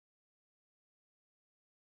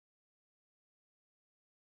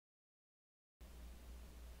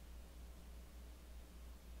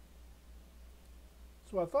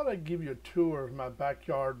So I thought I'd give you a tour of my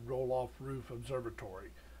backyard roll-off roof observatory.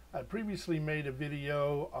 I previously made a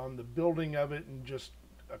video on the building of it and just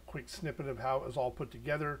a quick snippet of how it was all put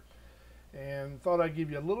together, and thought I'd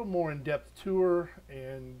give you a little more in-depth tour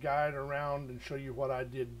and guide around and show you what I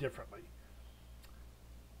did differently.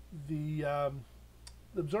 The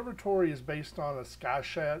observatory is based on a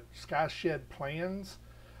SkyShed plans.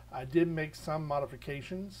 I did make some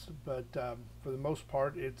modifications, but for the most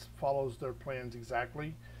part it follows their plans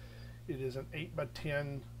exactly. It is an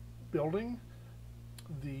 8x10 building.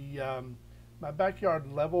 My backyard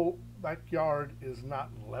is not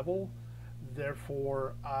level,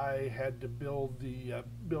 therefore I had to build the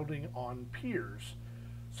building on piers.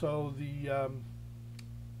 So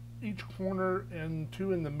each corner and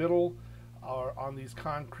two in the middle are on these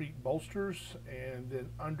concrete bolsters, and then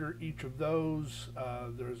under each of those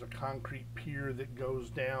there's a concrete pier that goes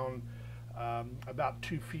down about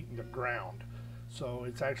 2 feet in the ground. So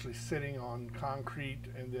it's actually sitting on concrete,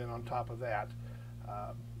 and then on top of that,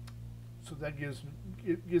 so that gives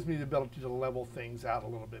me the ability to level things out a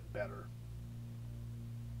little bit better.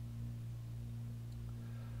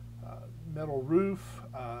 Metal roof,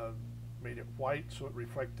 made it white so it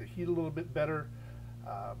reflects the heat a little bit better.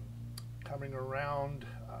 Coming around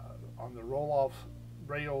on the roll-off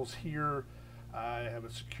rails here, I have a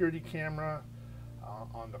security camera.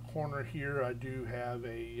 On the corner here I do have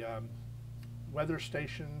a weather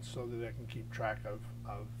station so that I can keep track of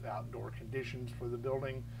outdoor conditions for the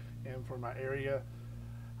building and for my area.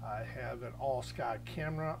 I have an all-sky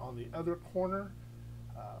camera on the other corner.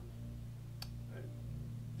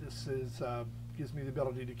 This gives me the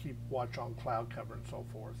ability to keep watch on cloud cover and so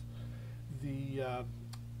forth. The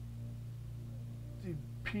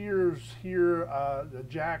piers here, the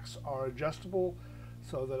jacks are adjustable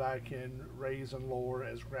so that I can raise and lower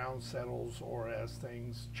as ground settles or as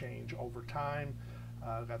things change over time.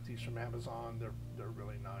 Got these from Amazon. They're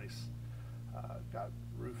really nice. Got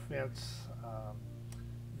roof vents.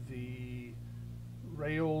 The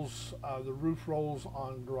rails, the roof rolls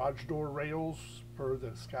on garage door rails per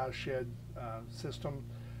the SkyShed system.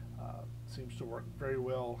 Seems to work very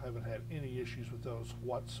well. Haven't had any issues with those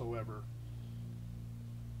whatsoever.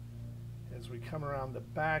 As we come around the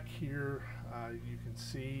back here, you can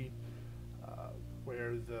see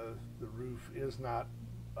where the roof is not,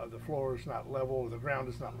 the floor is not level, the ground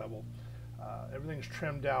is not level. Everything's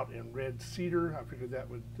trimmed out in red cedar. I figured that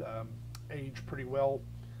would age pretty well.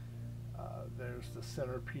 There's the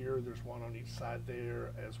center pier. There's one on each side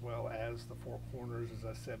there, as well as the four corners, as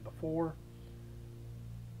I said before.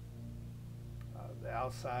 The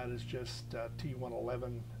outside is just T111,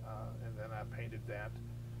 and then I painted that.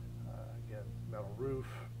 Again, metal roof,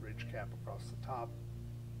 ridge cap across the top.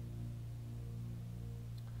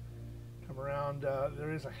 Come around,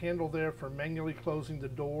 there is a handle there for manually closing the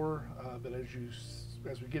door, but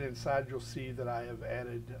as we get inside, you'll see that I have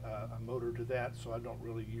added a motor to that, so I don't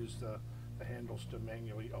really use the handles to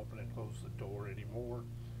manually open and close the door anymore.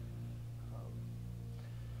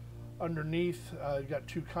 Underneath, you've got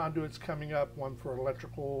two conduits coming up, one for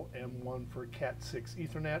electrical and one for Cat 6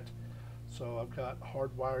 Ethernet. So I've got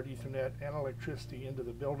hardwired Ethernet and electricity into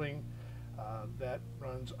the building. That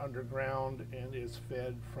runs underground and is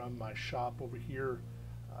fed from my shop over here.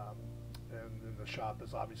 And then the shop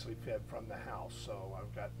is obviously fed from the house, so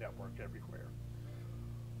I've got network everywhere.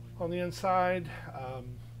 On the inside,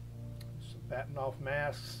 some batten off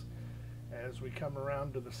masks. As we come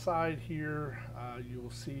around to the side here, you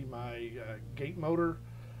will see my gate motor.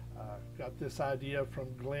 Got this idea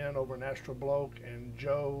from Glenn over in Astrobloke and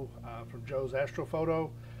Joe from Joe's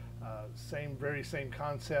Astrophoto. Very same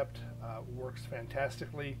concept, works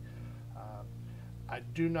fantastically. I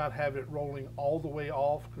do not have it rolling all the way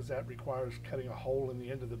off because that requires cutting a hole in the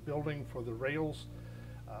end of the building for the rails.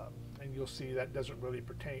 And you'll see that doesn't really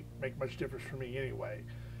make much difference for me anyway.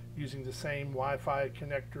 Using the same Wi-Fi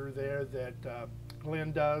connector there that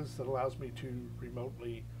Glenn does, that allows me to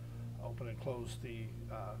remotely open and close the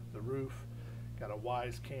roof. Got a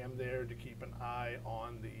Wise cam there to keep an eye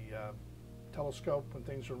on the telescope when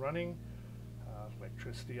things are running.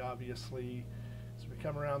 Electricity, obviously. As we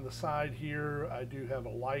come around the side here, I do have a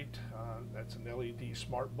light. That's an LED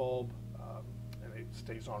smart bulb, and it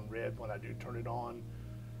stays on red when I do turn it on.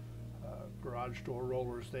 Garage door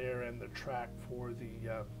rollers there, and the track for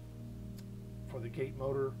the gate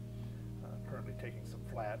motor. Currently taking some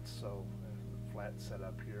flats, so flat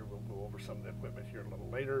setup here. We'll go over some of the equipment here a little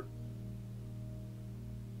later.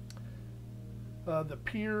 The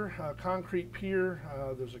pier, concrete pier,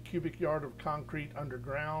 there's a cubic yard of concrete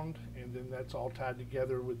underground, and then that's all tied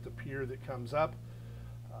together with the pier that comes up.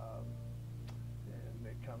 And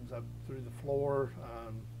it comes up through the floor.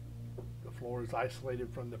 The floor is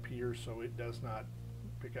isolated from the pier, so it does not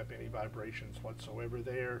pick up any vibrations whatsoever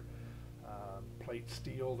there. Plate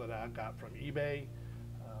steel that I got from eBay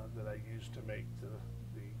that I used to make the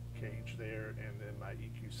cage there, and then my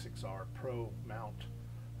EQ6R Pro mount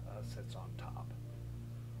sits on top.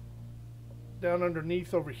 Down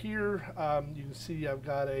underneath over here, you can see I've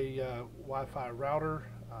got a Wi-Fi router,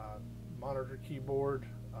 monitor keyboard,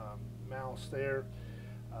 mouse there.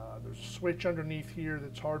 There's a switch underneath here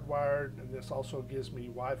that's hardwired, and this also gives me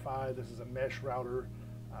Wi-Fi. This is a mesh router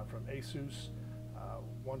from ASUS.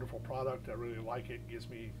 Wonderful product. I really like it. Gives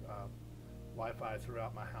me Wi-Fi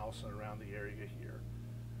throughout my house and around the area here.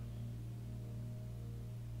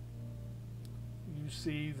 You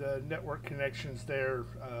see the network connections there.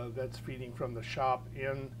 That's feeding from the shop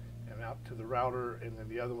in and out to the router, and then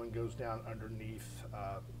the other one goes down underneath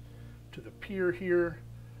to the pier here.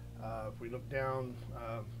 If we look down,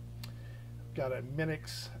 got a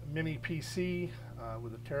Minix mini PC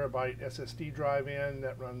with a terabyte SSD drive in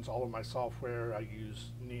that runs all of my software. I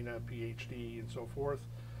use Nina, PhD, and so forth.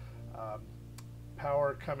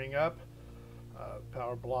 Power coming up,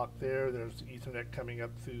 power block there. There's Ethernet coming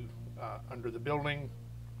up through under the building.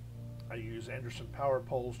 I use Anderson power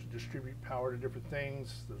poles to distribute power to different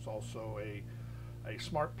things. There's also a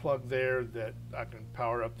smart plug there that I can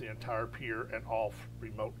power up the entire pier and off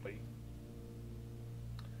remotely.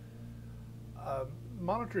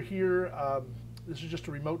 Monitor here, this is just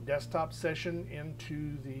a remote desktop session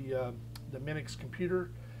into the Minix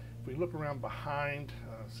computer. If we look around behind,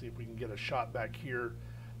 see if we can get a shot back here.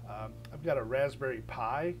 I've got a Raspberry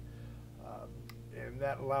Pi, and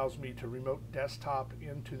that allows me to remote desktop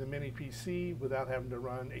into the mini PC without having to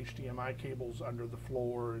run HDMI cables under the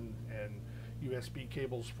floor and USB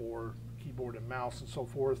cables for keyboard and mouse and so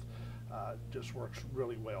forth. Just works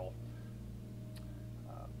really well.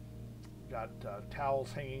 Got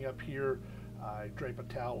towels hanging up here. I drape a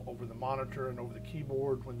towel over the monitor and over the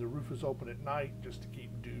keyboard when the roof is open at night, just to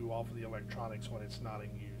keep dew off of the electronics when it's not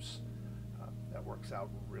in use. That works out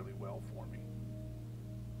really well for me.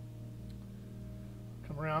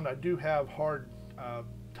 Come around, I do have hard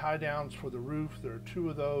tie downs for the roof. There are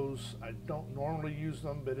 2 of those. I don't normally use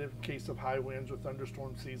them, but in case of high winds or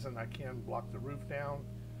thunderstorm season, I can block the roof down.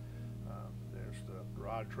 There's the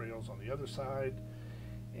garage rails on the other side.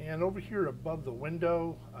 And over here above the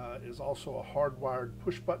window is also a hardwired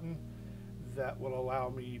push button that will allow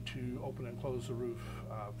me to open and close the roof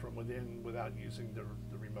from within without using the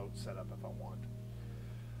remote setup if I want.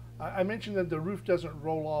 I mentioned that the roof doesn't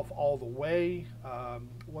roll off all the way.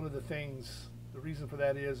 One of the things, the reason for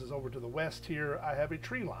that is over to the west here, I have a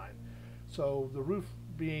tree line. So the roof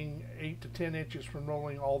being 8 to 10 inches from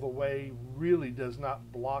rolling all the way really does not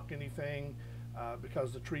block anything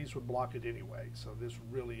because the trees would block it anyway. So this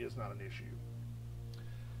really is not an issue.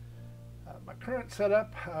 My current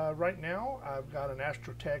setup right now, I've got an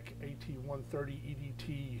Astrotech AT130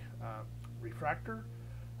 EDT refractor,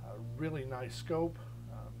 really nice scope,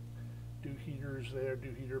 dew heaters there,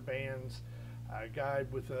 dew heater bands, a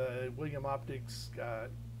guide with a William Optics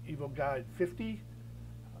Evo Guide 50.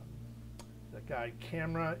 The guide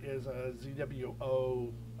camera is a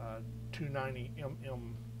ZWO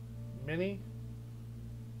 290mm Mini.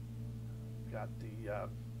 Got the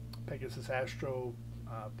Pegasus Astro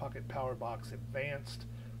Pocket Power Box Advanced,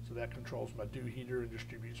 so that controls my dew heater and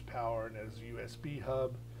distributes power, and has a USB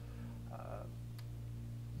hub.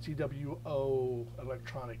 ZWO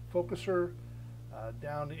electronic focuser.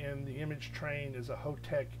 Down in the image train is a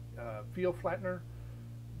Hotech field flattener.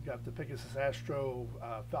 Got the Pegasus Astro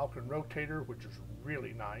Falcon rotator, which is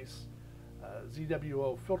really nice.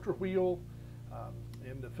 ZWO filter wheel.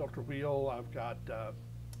 In the filter wheel, I've got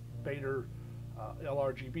Bader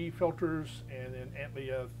LRGB filters, and then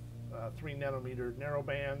Antlia 3 nanometer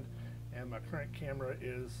narrowband, and my current camera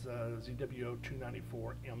is ZWO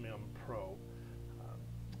 294mm Pro.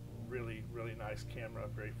 Really, really nice camera,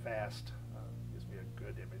 very fast, gives me a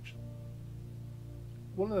good image.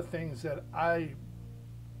 One of the things that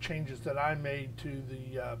changes that I made to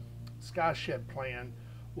the SkyShed plan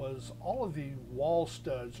was all of the wall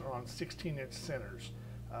studs are on 16-inch centers.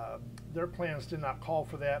 Their plans did not call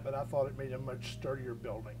for that, but I thought it made a much sturdier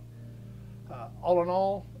building. All in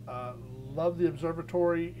all, love the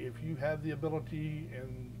observatory. If you have the ability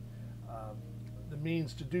and the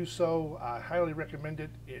means to do so, I highly recommend it.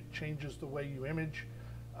 It changes the way you image.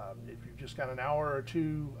 If you've just got an hour or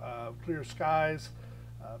two of clear skies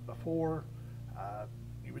before,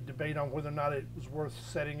 you would debate on whether or not it was worth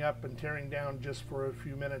setting up and tearing down just for a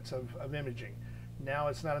few minutes of imaging. Now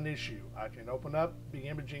it's not an issue. I can open up, be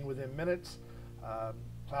imaging within minutes.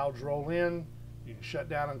 Clouds roll in, You can shut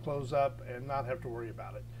down and close up and not have to worry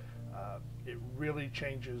about it. It really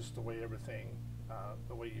changes the way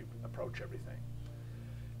the way you approach everything.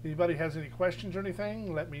 Anybody has any questions or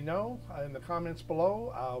anything, let me know in the comments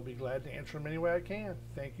below. I'll be glad to answer them any way I can.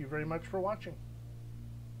 Thank you very much for watching.